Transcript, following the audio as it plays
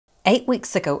8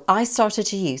 weeks ago, I started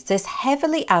to use this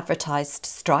heavily advertised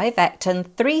StriVectin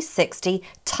 360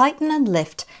 Tighten and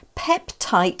Lift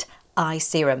Peptight Eye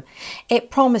Serum.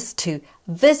 It promised to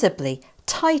visibly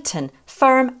tighten,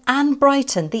 firm and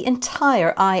brighten the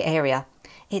entire eye area.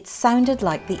 It sounded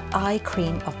like the eye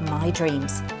cream of my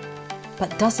dreams.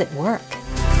 But does it work?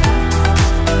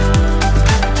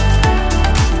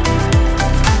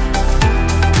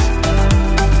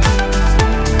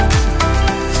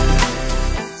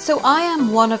 So I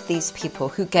am one of these people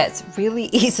who gets really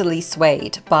easily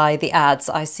swayed by the ads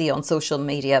I see on social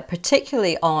media,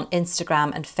 particularly on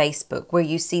Instagram and Facebook, where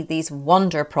you see these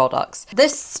wonder products.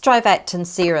 This StriVectin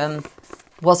serum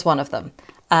was one of them.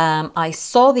 I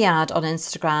saw the ad on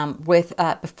Instagram with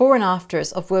before and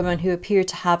afters of women who appeared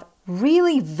to have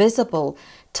really visible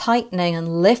tightening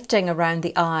and lifting around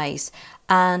the eyes.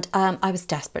 And I was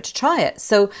desperate to try it.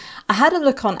 So I had a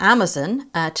look on Amazon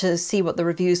to see what the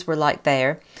reviews were like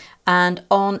there. And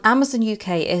on Amazon UK,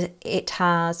 it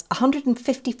has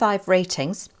 155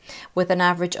 ratings with an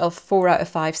average of 4 out of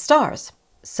 5 stars.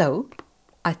 So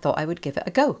I thought I would give it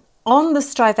a go. On the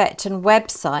StriVectin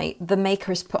website, the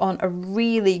makers put on a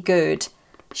really good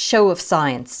show of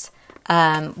science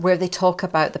where they talk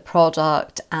about the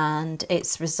product and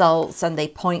its results, and they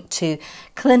point to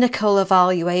clinical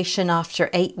evaluation after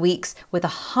 8 weeks with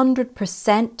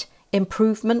 100%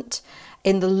 improvement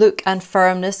in the look and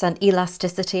firmness and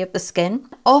elasticity of the skin.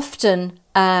 Often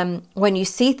when you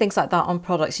see things like that on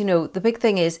products, you know, the big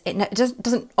thing is it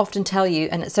doesn't often tell you,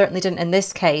 and it certainly didn't in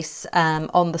this case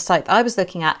on the site that I was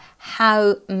looking at,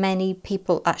 how many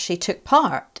people actually took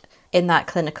part in that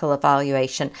clinical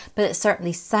evaluation, but it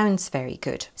certainly sounds very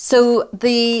good. So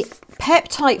the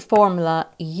Peptite formula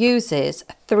uses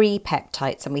 3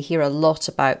 peptides, and we hear a lot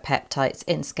about peptides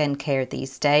in skincare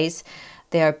these days.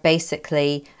 They are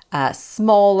basically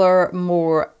smaller,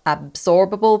 more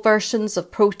absorbable versions of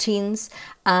proteins,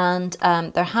 and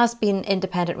there has been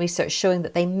independent research showing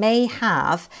that they may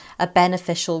have a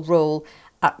beneficial role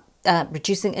at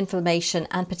reducing inflammation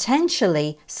and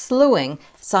potentially slowing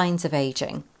signs of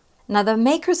aging. Now, the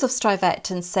makers of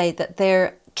StriVectin say that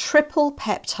their triple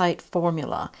peptide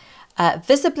formula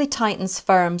visibly tightens,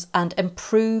 firms and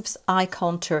improves eye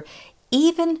contour,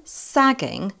 even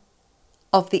sagging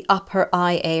of the upper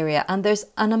eye area. And there's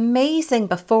an amazing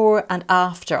before and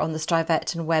after on the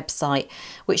StriVectin website,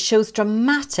 which shows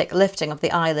dramatic lifting of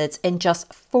the eyelids in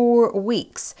just 4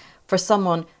 weeks for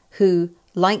someone who,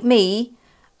 like me,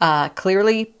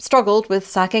 clearly struggled with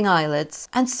sagging eyelids.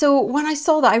 And so when I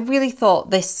saw that, I really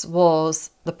thought this was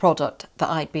the product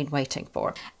that I'd been waiting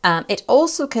for. It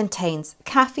also contains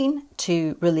caffeine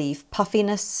to relieve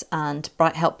puffiness and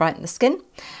help brighten the skin.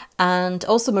 And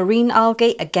also marine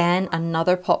algae, again,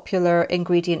 another popular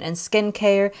ingredient in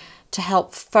skincare to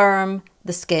help firm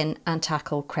the skin and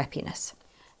tackle crepiness.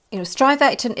 You know,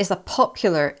 StriVectin is a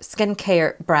popular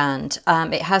skincare brand.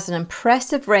 It has an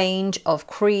impressive range of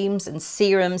creams and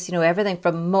serums, you know, everything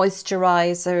from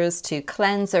moisturizers to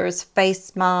cleansers,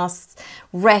 face masks,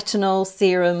 retinol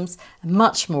serums,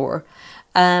 much more.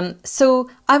 So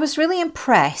I was really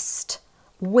impressed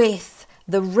with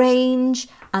the range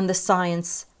and the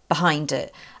science behind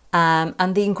it.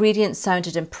 And the ingredients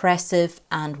sounded impressive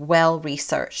and well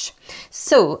researched.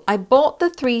 So I bought the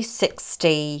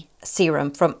 360 serum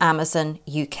from Amazon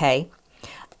UK.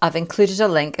 I've included a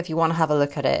link if you want to have a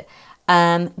look at it.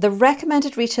 The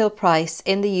recommended retail price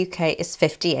in the UK is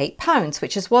 £58,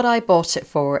 which is what I bought it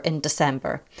for in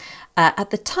December. At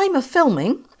the time of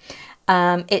filming,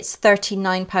 it's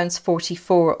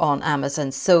 £39.44 on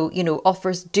Amazon. So, you know,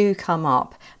 offers do come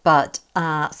up, but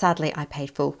sadly I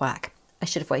paid full whack. I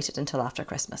should have waited until after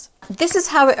Christmas. This is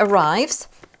how it arrives.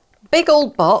 Big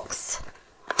old box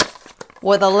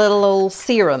with a little old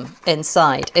serum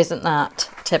inside. Isn't that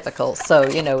typical? So,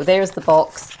 you know, there's the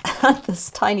box and this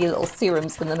tiny little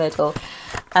serums in the middle.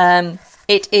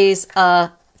 It is a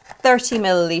 30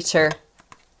 milliliter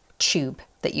tube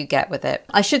that you get with it.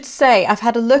 I should say I've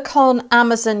had a look on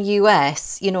Amazon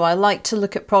US. You know, I like to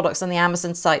look at products on the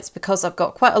Amazon sites because I've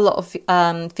got quite a lot of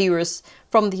viewers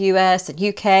from the US and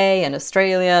UK and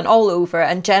Australia and all over,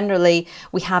 and generally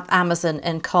we have Amazon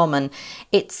in common.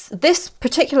 It's this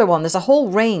particular one, there's a whole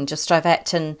range of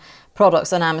StriVectin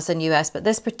products on Amazon US, but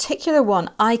this particular one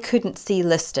I couldn't see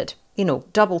listed. You know,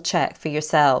 double check for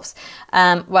yourselves.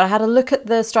 When I had a look at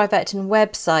the StriVectin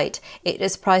website, it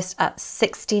is priced at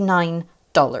 $69.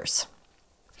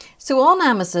 So on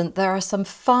Amazon, there are some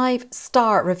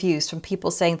 5-star reviews from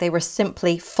people saying they were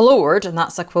simply floored, and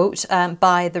that's a quote,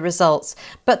 by the results.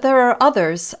 But there are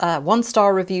others,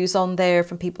 1-star reviews on there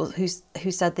from people who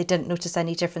said they didn't notice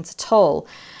any difference at all.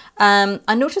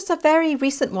 I noticed a very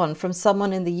recent one from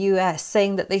someone in the US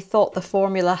saying that they thought the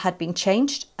formula had been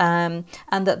changed, and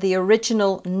that the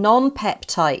original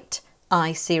non-peptide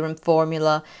eye serum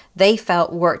formula they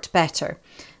felt worked better.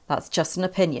 That's just an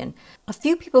opinion. A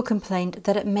few people complained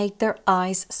that it made their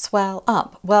eyes swell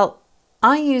up. Well,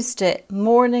 I used it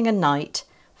morning and night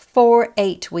for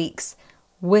 8 weeks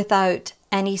without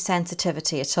any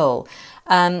sensitivity at all.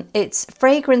 It's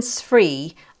fragrance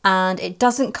free and it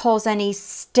doesn't cause any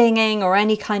stinging or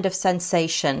any kind of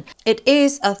sensation. It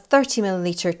is a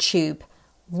 30ml tube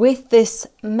with this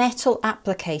metal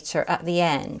applicator at the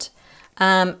end.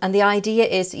 And the idea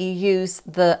is you use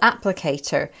the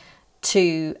applicator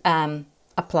to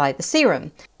apply the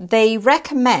serum. They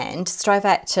recommend,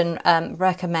 StriVectin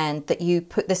recommend that you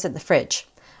put this in the fridge.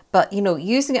 But, you know,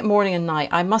 using it morning and night,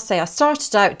 I must say I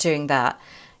started out doing that.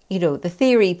 You know, the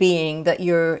theory being that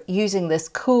you're using this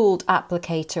cooled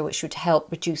applicator which would help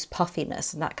reduce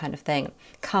puffiness and that kind of thing,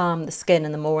 calm the skin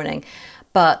in the morning.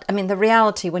 But, I mean, the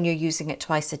reality when you're using it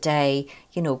twice a day,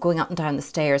 you know, going up and down the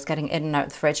stairs, getting in and out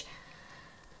of the fridge,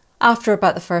 after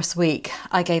about the first week,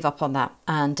 I gave up on that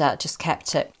and just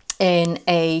kept it in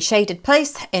a shaded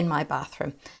place in my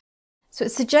bathroom. So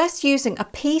it suggests using a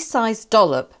pea-sized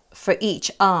dollop for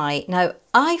each eye. Now,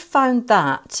 I found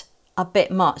that a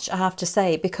bit much, I have to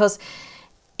say, because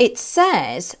it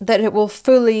says that it will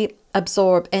fully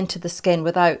absorb into the skin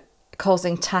without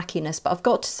causing tackiness, but I've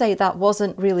got to say that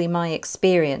wasn't really my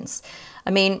experience. I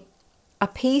mean, a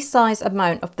pea-sized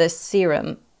amount of this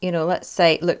serum, you know, let's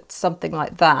say it looked something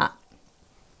like that,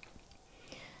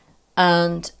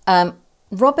 and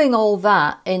rubbing all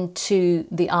that into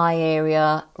the eye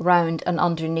area, round and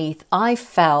underneath, I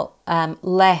felt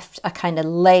left a kind of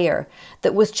layer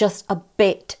that was just a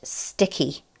bit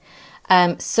sticky.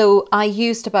 So I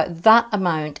used about that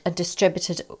amount and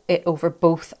distributed it over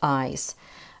both eyes.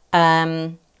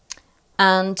 And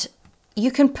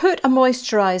you can put a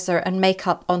moisturiser and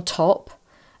makeup on top.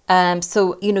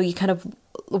 So, you know, you kind of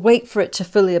wait for it to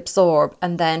fully absorb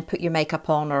and then put your makeup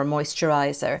on or a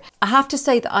moisturiser. I have to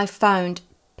say that I found,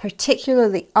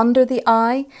 particularly under the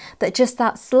eye, that just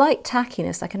that slight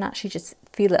tackiness, I can actually just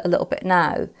feel it a little bit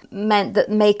now, meant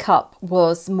that makeup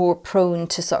was more prone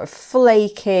to sort of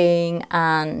flaking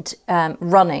and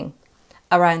running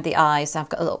around the eyes. I've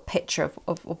got a little picture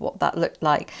of what that looked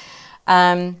like.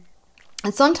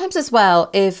 And sometimes as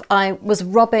well, if I was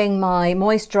rubbing my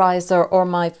moisturiser or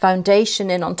my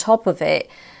foundation in on top of it,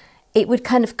 it would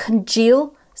kind of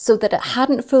congeal so that it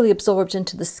hadn't fully absorbed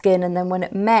into the skin. And then when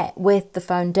it met with the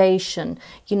foundation,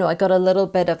 you know, I got a little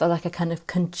bit of like a kind of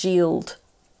congealed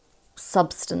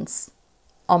substance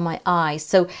on my eye.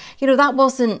 So, you know, that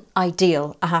wasn't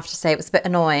ideal, I have to say. It was a bit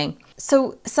annoying.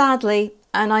 So sadly,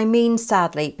 and I mean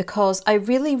sadly, because I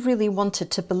really, really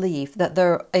wanted to believe that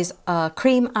there is a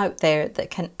cream out there that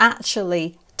can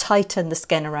actually tighten the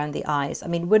skin around the eyes. I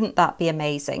mean, wouldn't that be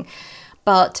amazing?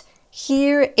 But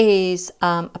here is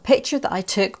a picture that I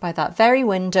took by that very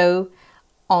window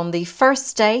on the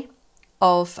first day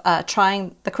of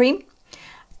trying the cream.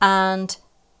 And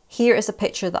here is a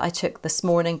picture that I took this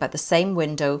morning by the same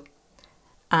window.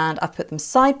 And I've put them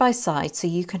side by side so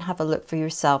you can have a look for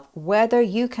yourself whether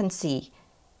you can see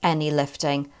any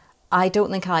lifting. I don't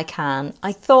think I can.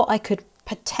 I thought I could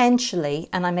potentially,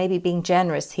 and I may be being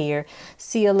generous here,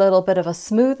 see a little bit of a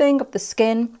smoothing of the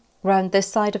skin around this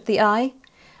side of the eye,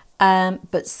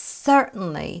 but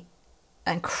certainly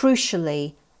and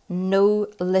crucially no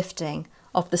lifting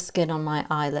of the skin on my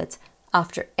eyelids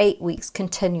after 8 weeks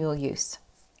continual use.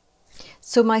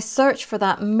 So my search for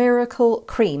that miracle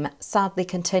cream sadly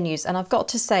continues, and I've got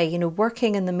to say, you know,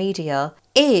 working in the media,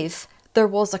 if there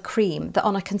was a cream that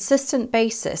on a consistent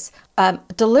basis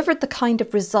delivered the kind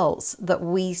of results that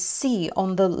we see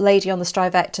on the lady on the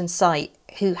StriVectin site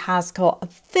who has got a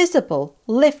visible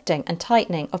lifting and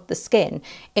tightening of the skin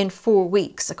in 4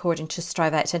 weeks, according to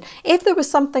StriVectin, if there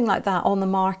was something like that on the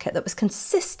market that was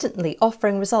consistently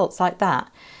offering results like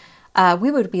that, we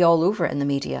would be all over it in the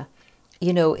media.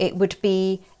 You know, it would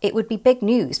be big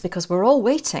news because we're all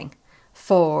waiting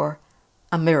for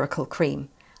a miracle cream.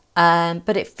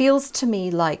 But it feels to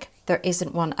me like there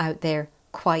isn't one out there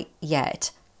quite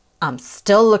yet. I'm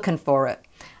still looking for it.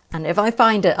 And if I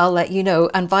find it, I'll let you know,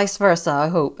 and vice versa, I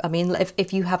hope. I mean,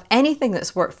 if you have anything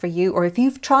that's worked for you, or if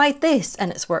you've tried this and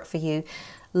it's worked for you,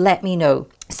 let me know.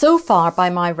 So far, by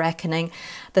my reckoning,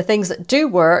 the things that do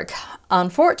work,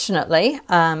 unfortunately,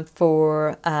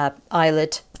 for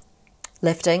eyelid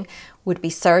lifting would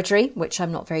be surgery, which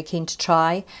I'm not very keen to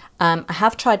try. I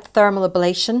have tried thermal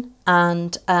ablation,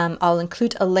 and I'll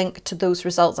include a link to those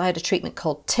results. I had a treatment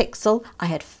called Tixel. I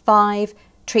had 5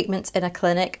 treatments in a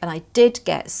clinic and I did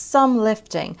get some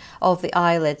lifting of the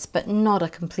eyelids, but not a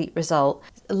complete result.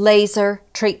 Laser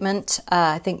treatment,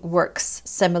 I think works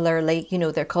similarly. You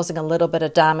know, they're causing a little bit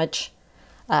of damage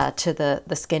to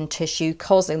the skin tissue,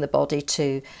 causing the body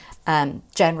to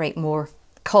generate more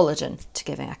collagen to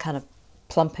giving a kind of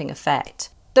plumping effect.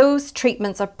 Those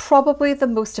treatments are probably the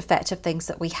most effective things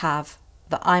that we have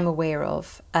that I'm aware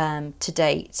of to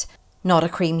date. Not a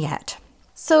cream yet.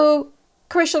 So,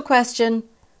 crucial question,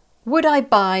 would I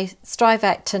buy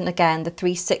StriVectin again, the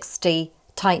 360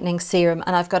 tightening serum?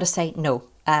 And I've got to say no.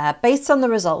 Based on the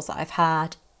results that I've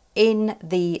had in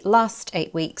the last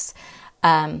 8 weeks,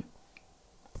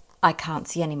 I can't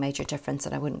see any major difference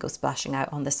and I wouldn't go splashing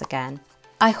out on this again.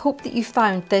 I hope that you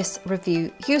found this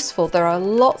review useful. There are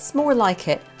lots more like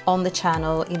it on the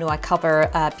channel. You know, I cover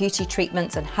beauty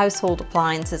treatments and household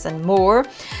appliances and more.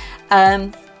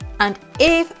 And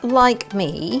if, like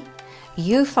me,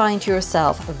 you find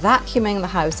yourself vacuuming the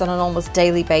house on an almost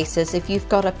daily basis, if you've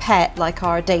got a pet like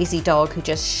our Daisy dog who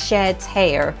just sheds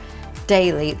hair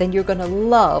daily, then you're going to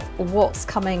love what's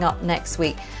coming up next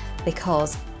week,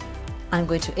 because I'm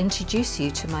going to introduce you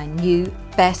to my new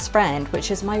best friend, which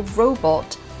is my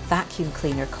robot vacuum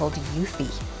cleaner called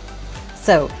Eufy.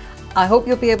 So I hope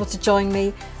you'll be able to join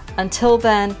me. Until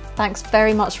then, thanks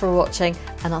very much for watching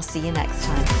and I'll see you next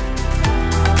time.